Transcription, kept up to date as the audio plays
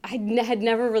had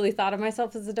never really thought of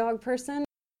myself as a dog person.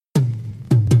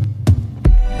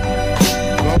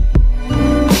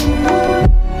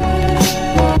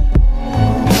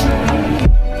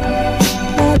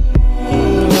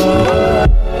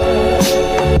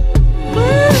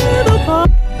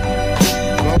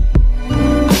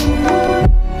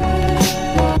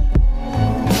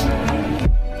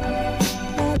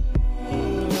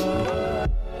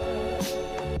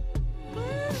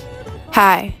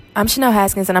 Hi, I'm Chanel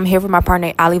Haskins, and I'm here with my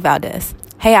partner, Ali Valdez.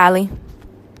 Hey, Ali.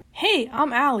 Hey,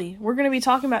 I'm Ali. We're going to be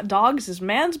talking about dogs as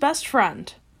man's best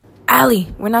friend.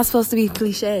 Ali, we're not supposed to be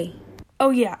cliche.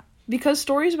 Oh yeah, because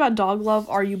stories about dog love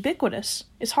are ubiquitous,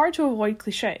 it's hard to avoid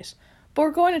cliches. But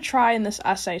we're going to try in this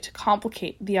essay to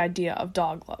complicate the idea of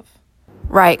dog love.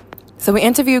 Right. So we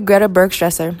interviewed Greta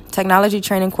Bergstresser, technology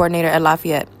training coordinator at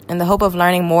Lafayette, in the hope of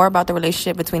learning more about the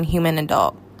relationship between human and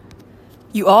dog.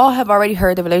 You all have already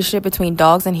heard the relationship between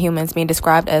dogs and humans being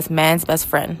described as man's best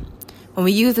friend. When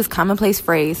we use this commonplace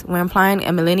phrase, we're implying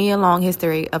a millennia-long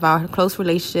history of our close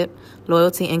relationship,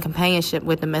 loyalty, and companionship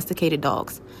with domesticated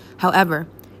dogs. However,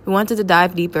 we wanted to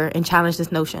dive deeper and challenge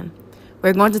this notion.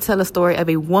 We're going to tell a story of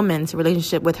a woman's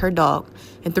relationship with her dog,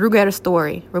 and through Greta's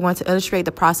story, we're going to illustrate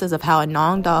the process of how a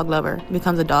non-dog lover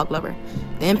becomes a dog lover,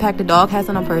 the impact a dog has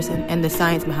on a person, and the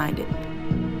science behind it.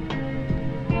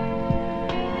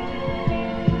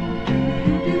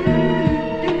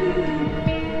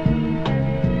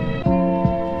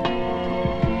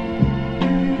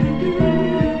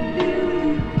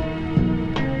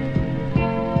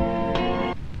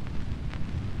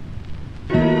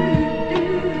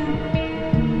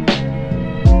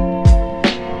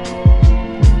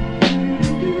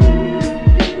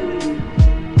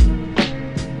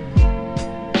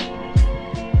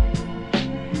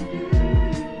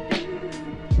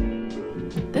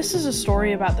 This is a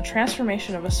story about the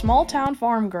transformation of a small-town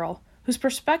farm girl whose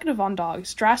perspective on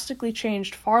dogs drastically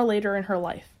changed far later in her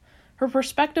life. Her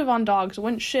perspective on dogs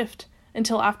wouldn't shift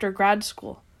until after grad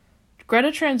school. Greta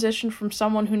transitioned from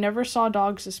someone who never saw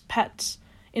dogs as pets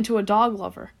into a dog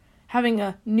lover, having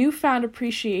a newfound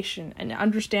appreciation and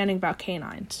understanding about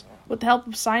canines. With the help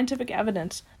of scientific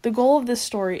evidence, the goal of this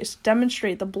story is to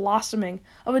demonstrate the blossoming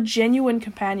of a genuine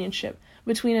companionship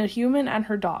between a human and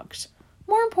her dogs.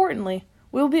 More importantly,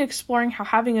 we'll be exploring how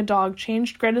having a dog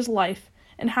changed Greta's life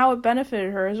and how it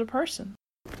benefited her as a person.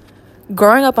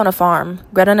 Growing up on a farm,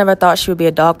 Greta never thought she would be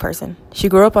a dog person. She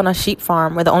grew up on a sheep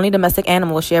farm where the only domestic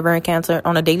animals she ever encountered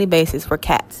on a daily basis were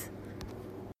cats.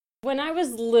 When I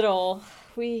was little,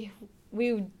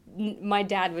 my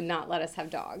dad would not let us have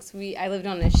dogs. I lived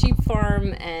on a sheep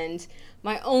farm, and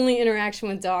my only interaction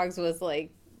with dogs was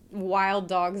like wild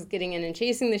dogs getting in and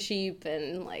chasing the sheep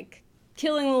and like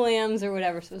killing the lambs or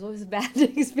whatever, so it was always a bad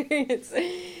experience.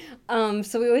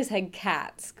 So we always had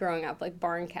cats growing up, like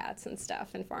barn cats and stuff,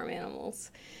 and farm animals.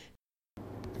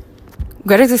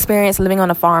 Greta's experience living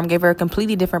on a farm gave her a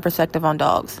completely different perspective on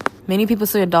dogs. Many people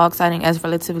see a dog sighting as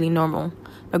relatively normal,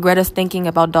 but Greta's thinking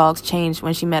about dogs changed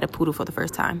when she met a poodle for the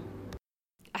first time.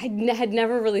 I had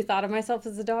never really thought of myself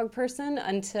as a dog person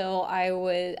until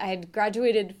I had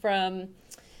graduated from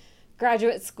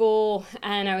graduate school,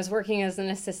 and I was working as an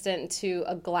assistant to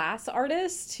a glass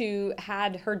artist who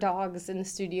had her dogs in the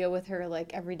studio with her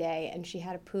like every day, and she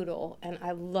had a poodle, and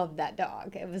I loved that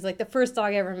dog. It was like the first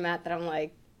dog I ever met that I'm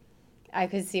like, I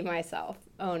could see myself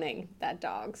owning that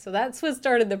dog. So that's what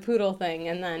started the poodle thing,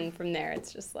 and then from there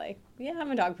it's just like, yeah, I'm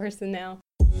a dog person now.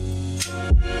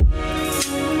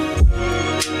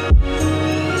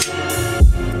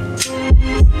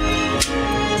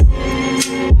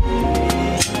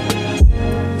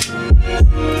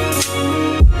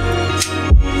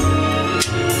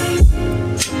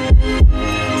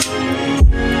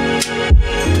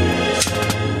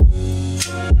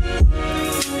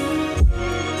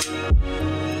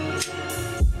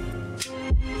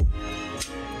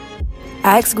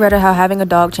 I asked Greta how having a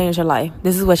dog changed her life.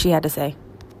 This is what she had to say.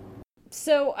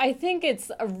 So I think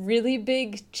it's a really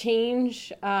big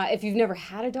change if you've never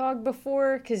had a dog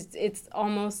before, because it's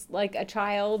almost like a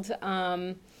child,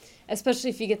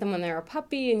 especially if you get them when they're a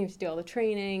puppy and you have to do all the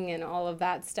training and all of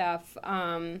that stuff.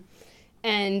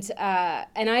 And I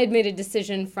had made a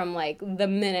decision from like the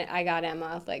minute I got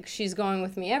Emma, like she's going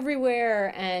with me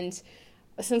everywhere. And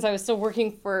since I was still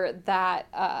working for that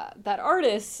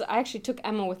artist, I actually took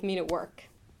Emma with me to work.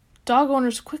 Dog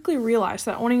owners quickly realize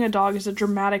that owning a dog is a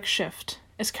dramatic shift.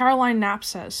 As Caroline Knapp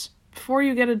says, before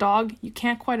you get a dog, you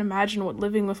can't quite imagine what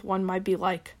living with one might be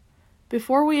like.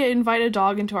 Before we invite a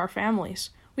dog into our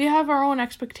families, we have our own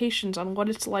expectations on what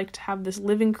it's like to have this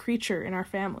living creature in our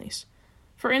families.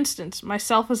 For instance,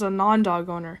 myself as a non-dog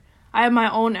owner, I have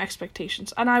my own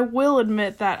expectations, and I will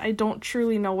admit that I don't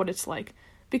truly know what it's like.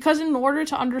 Because in order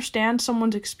to understand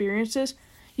someone's experiences,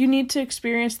 you need to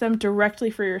experience them directly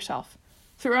for yourself.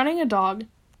 Through owning a dog,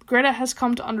 Greta has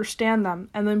come to understand them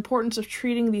and the importance of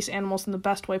treating these animals in the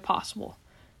best way possible.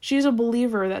 She is a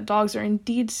believer that dogs are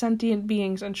indeed sentient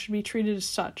beings and should be treated as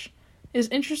such. It is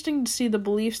interesting to see the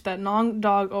beliefs that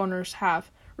non-dog owners have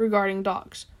regarding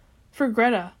dogs. For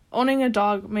Greta, owning a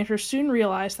dog made her soon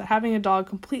realize that having a dog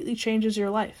completely changes your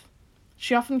life.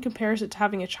 She often compares it to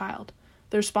having a child.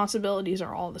 The responsibilities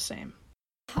are all the same.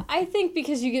 I think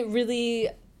because you get really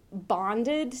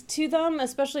bonded to them,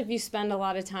 especially if you spend a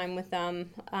lot of time with them.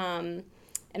 And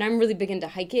I'm really big into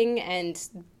hiking, and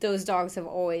those dogs have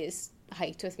always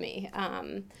hiked with me.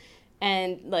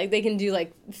 And like they can do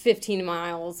like 15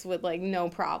 miles with like no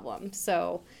problem.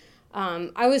 So I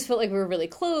always felt like we were really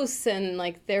close, and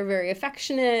like they're very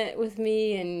affectionate with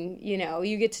me, and you know,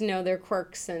 you get to know their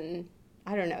quirks, and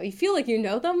I don't know, you feel like you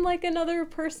know them like another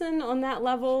person on that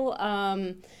level.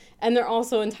 And they're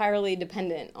also entirely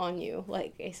dependent on you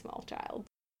like a small child.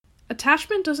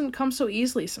 Attachment doesn't come so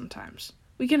easily sometimes.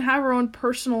 We can have our own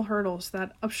personal hurdles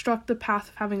that obstruct the path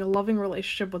of having a loving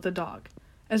relationship with a dog.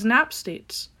 As Knapp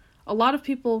states, a lot of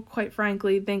people, quite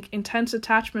frankly, think intense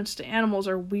attachments to animals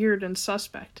are weird and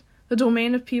suspect, the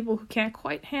domain of people who can't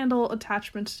quite handle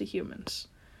attachments to humans.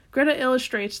 Greta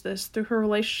illustrates this through her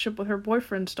relationship with her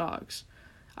boyfriend's dogs,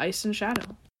 Ice and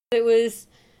Shadow. It was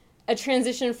a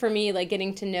transition for me, like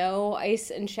getting to know Ice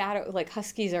and Shadow. Like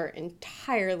Huskies are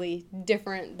entirely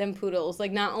different than poodles.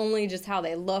 Like not only just how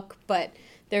they look, but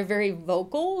they're very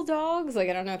vocal dogs. Like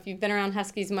I don't know if you've been around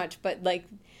Huskies much, but like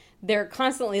they're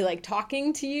constantly like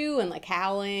talking to you and like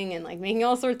howling and like making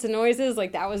all sorts of noises.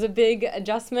 Like that was a big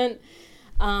adjustment.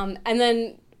 And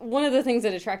then one of the things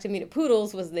that attracted me to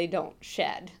poodles was they don't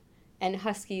shed, and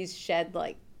Huskies shed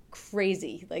like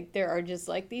crazy. Like there are just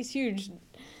like these huge,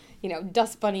 you know,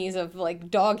 dust bunnies of like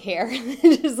dog hair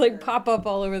just like pop up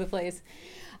all over the place.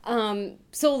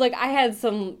 So like I had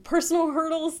some personal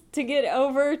hurdles to get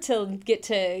over to get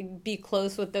to be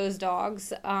close with those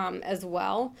dogs as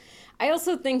well. I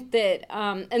also think that,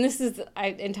 and this is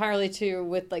entirely true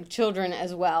with like children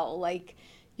as well, like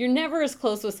you're never as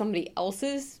close with somebody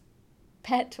else's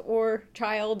pet or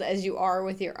child as you are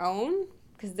with your own,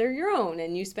 because they're your own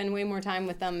and you spend way more time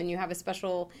with them and you have a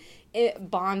special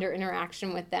bond or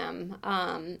interaction with them.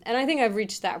 And I think I've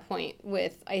reached that point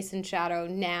with Ice and Shadow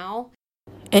now.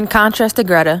 In contrast to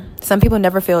Greta, some people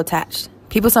never feel attached.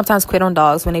 People sometimes quit on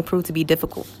dogs when they prove to be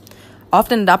difficult,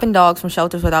 often adopting dogs from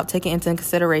shelters without taking into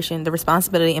consideration the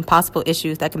responsibility and possible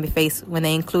issues that can be faced when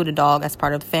they include a dog as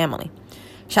part of the family.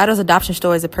 Shadow's adoption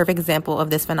story is a perfect example of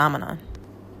this phenomenon.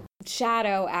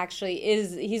 Shadow actually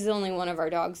he's the only one of our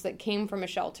dogs that came from a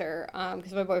shelter,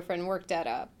 because my boyfriend worked at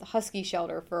a husky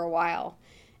shelter for a while,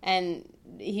 and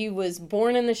he was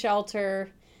born in the shelter,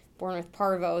 born with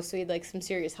parvo, so he had like some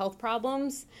serious health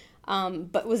problems,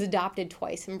 but was adopted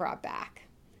twice and brought back,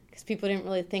 because people didn't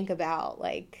really think about,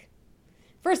 like,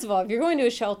 first of all, if you're going to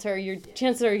a shelter, your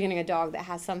chances are you're getting a dog that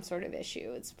has some sort of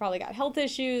issue. It's probably got health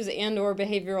issues and or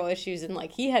behavioral issues, and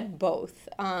like he had both.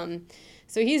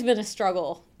 So he's been a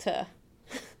struggle to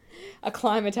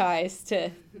acclimatize to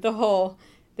the whole,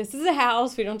 this is a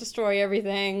house, we don't destroy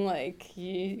everything, like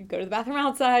you go to the bathroom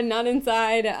outside, not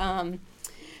inside.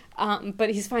 But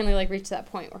he's finally like reached that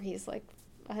point where he's like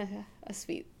a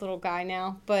sweet little guy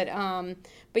now. But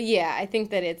yeah, I think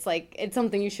that it's like, it's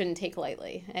something you shouldn't take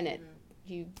lightly, and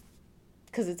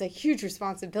because it's a huge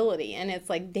responsibility, and it's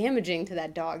like damaging to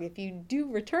that dog if you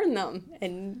do return them,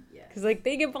 and because like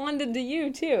they get bonded to you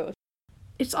too.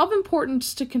 It's of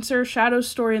importance to consider Shadow's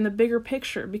story in the bigger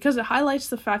picture because it highlights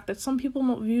the fact that some people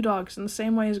don't view dogs in the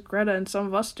same way as Greta and some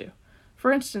of us do.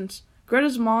 For instance,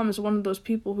 Greta's mom is one of those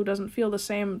people who doesn't feel the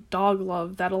same dog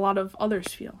love that a lot of others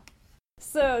feel.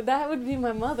 So that would be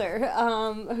my mother,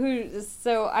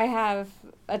 so I have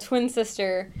a twin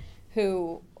sister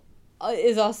who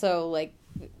is also like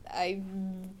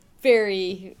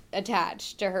very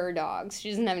attached to her dogs.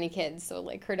 She doesn't have any kids, so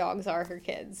like her dogs are her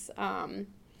kids.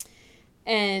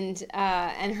 And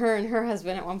her and her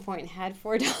husband at one point had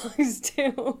 4 dogs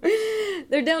too.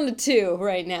 They're down to 2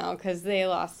 right now because they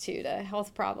lost 2 to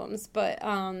health problems. But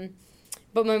my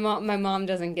mom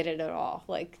doesn't get it at all.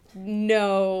 Like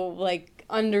no like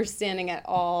understanding at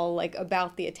all like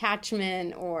about the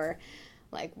attachment or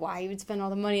like why you would spend all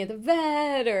the money at the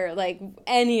vet or like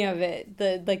any of it.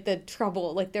 The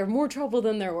trouble, like they're more trouble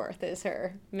than they're worth is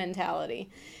her mentality.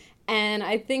 And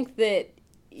I think that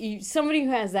somebody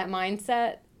who has that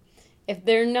mindset, if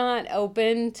they're not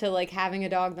open to like having a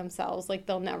dog themselves, like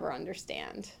they'll never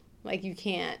understand. Like you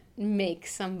can't make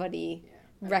somebody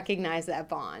recognize that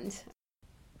bond.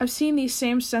 I've seen these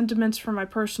same sentiments from my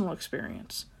personal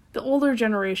experience. The older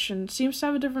generation seems to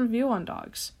have a different view on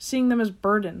dogs, seeing them as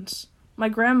burdens. My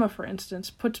grandma, for instance,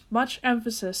 puts much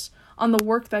emphasis on the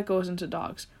work that goes into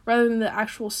dogs, rather than the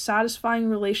actual satisfying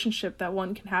relationship that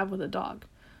one can have with a dog.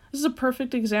 This is a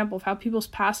perfect example of how people's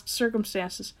past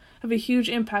circumstances have a huge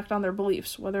impact on their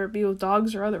beliefs, whether it be with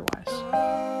dogs or otherwise.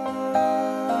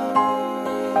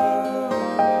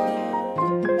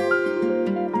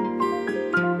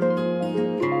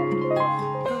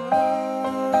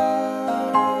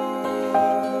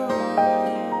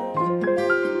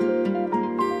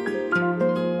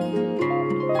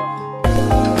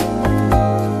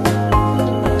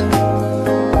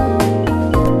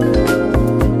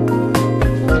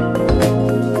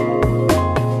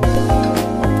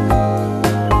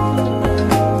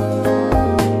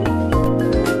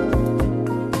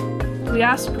 We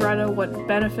asked Greta what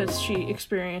benefits she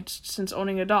experienced since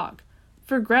owning a dog.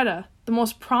 For Greta, the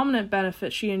most prominent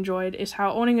benefit she enjoyed is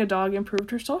how owning a dog improved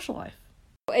her social life.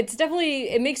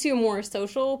 It makes you a more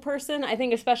social person, I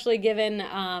think, especially given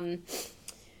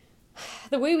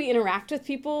the way we interact with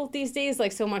people these days.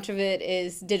 Like, so much of it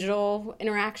is digital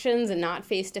interactions and not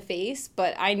face-to-face.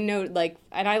 But I know,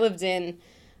 and I lived in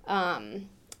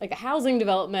a housing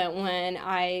development when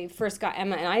I first got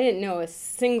Emma, and I didn't know a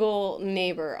single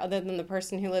neighbor other than the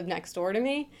person who lived next door to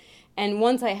me. And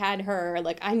once I had her,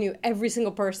 I knew every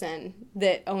single person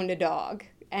that owned a dog.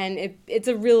 And it's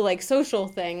a real, social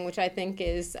thing, which I think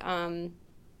is a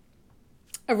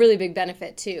really big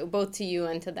benefit, too, both to you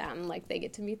and to them. They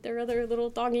get to meet their other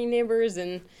little doggy neighbors,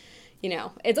 and,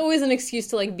 it's always an excuse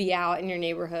to, be out in your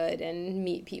neighborhood and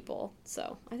meet people.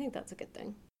 So I think that's a good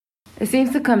thing. It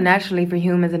seems to come naturally for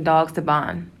humans and dogs to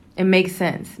bond. It makes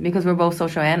sense because we're both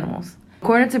social animals.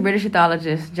 According to British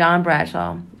ethologist John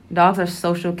Bradshaw, dogs are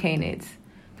social canids.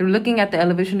 Through looking at the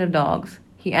evolution of dogs,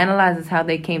 he analyzes how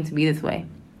they came to be this way.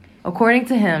 According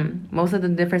to him, most of the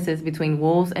differences between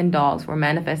wolves and dogs were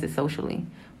manifested socially,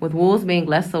 with wolves being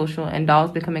less social and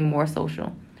dogs becoming more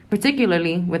social,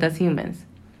 particularly with us humans.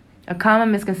 A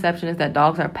common misconception is that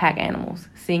dogs are pack animals,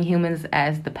 seeing humans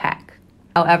as the pack.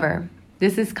 However,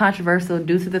 this is controversial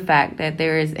due to the fact that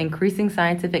there is increasing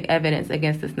scientific evidence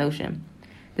against this notion.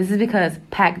 This is because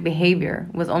pack behavior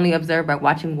was only observed by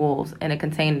watching wolves in a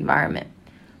contained environment,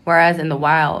 whereas in the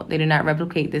wild, they do not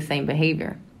replicate this same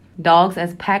behavior. Dogs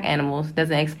as pack animals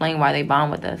doesn't explain why they bond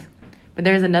with us, but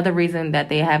there is another reason that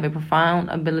they have a profound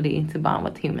ability to bond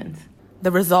with humans.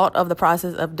 The result of the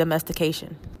process of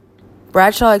domestication.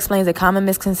 Bradshaw explains a common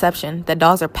misconception that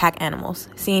dogs are pack animals,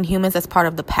 seeing humans as part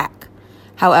of the pack.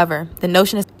 However, the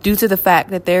notion is due to the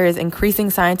fact that there is increasing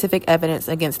scientific evidence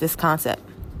against this concept.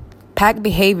 Pack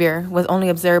behavior was only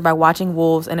observed by watching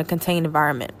wolves in a contained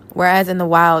environment, whereas in the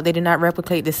wild, they do not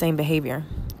replicate the same behavior.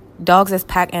 Dogs as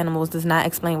pack animals does not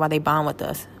explain why they bond with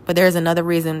us, but there is another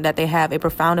reason that they have a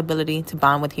profound ability to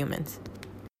bond with humans.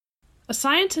 A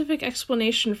scientific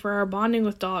explanation for our bonding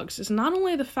with dogs is not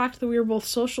only the fact that we are both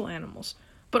social animals,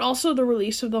 but also the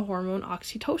release of the hormone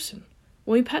oxytocin.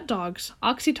 When we pet dogs,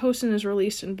 oxytocin is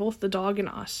released in both the dog and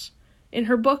us. In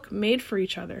her book, Made for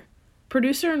Each Other,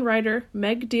 producer and writer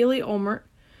Meg Daly-Olmert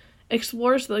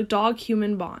explores the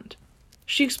dog-human bond.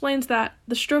 She explains that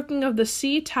the stroking of the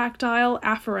C-tactile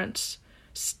afferents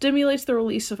stimulates the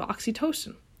release of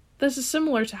oxytocin. This is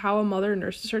similar to how a mother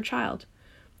nurses her child.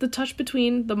 The touch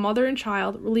between the mother and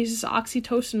child releases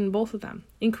oxytocin in both of them,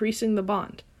 increasing the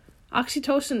bond.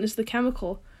 Oxytocin is the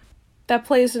chemical that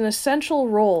plays an essential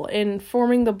role in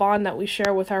forming the bond that we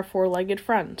share with our four-legged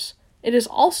friends. It is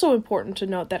also important to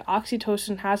note that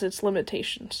oxytocin has its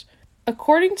limitations.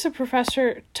 According to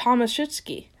Professor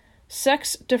Tomaszewski,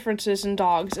 sex differences in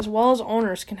dogs as well as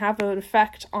owners can have an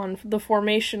effect on the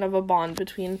formation of a bond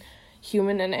between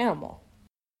human and animal.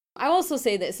 I will also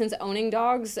say that since owning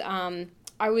dogs,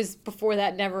 I was before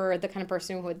that never the kind of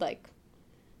person who would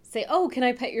say, "Oh, can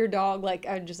I pet your dog?"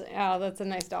 I would just, "Oh, that's a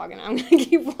nice dog," and I'm going to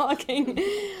keep walking.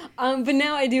 But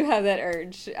now I do have that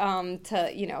urge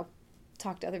to,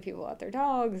 talk to other people about their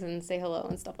dogs and say hello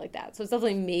and stuff like that. So it's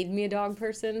definitely made me a dog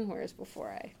person, whereas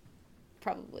before I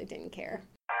probably didn't care.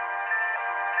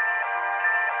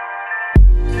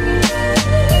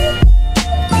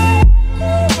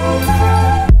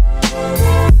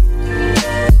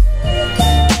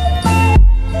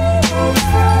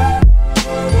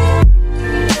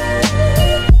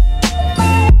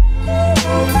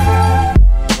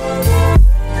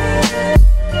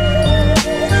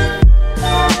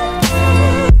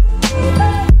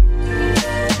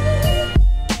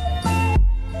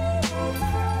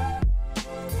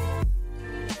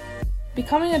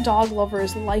 Becoming a dog lover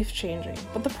is life-changing,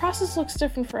 but the process looks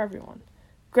different for everyone.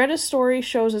 Greta's story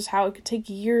shows us how it could take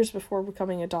years before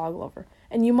becoming a dog lover,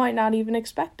 and you might not even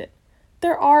expect it.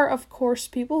 There are, of course,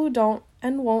 people who don't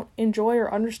and won't enjoy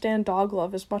or understand dog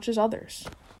love as much as others.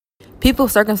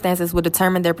 People's circumstances will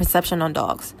determine their perception on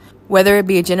dogs, whether it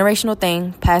be a generational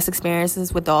thing, past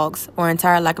experiences with dogs, or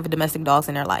entire lack of domestic dogs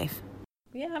in their life.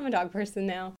 Yeah, I'm a dog person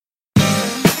now.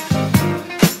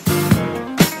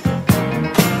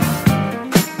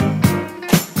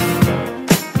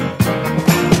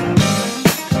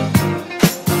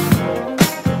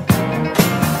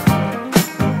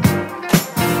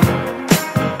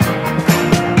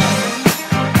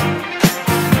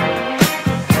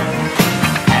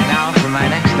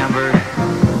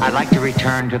 I'd like to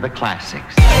return to the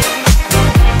classics.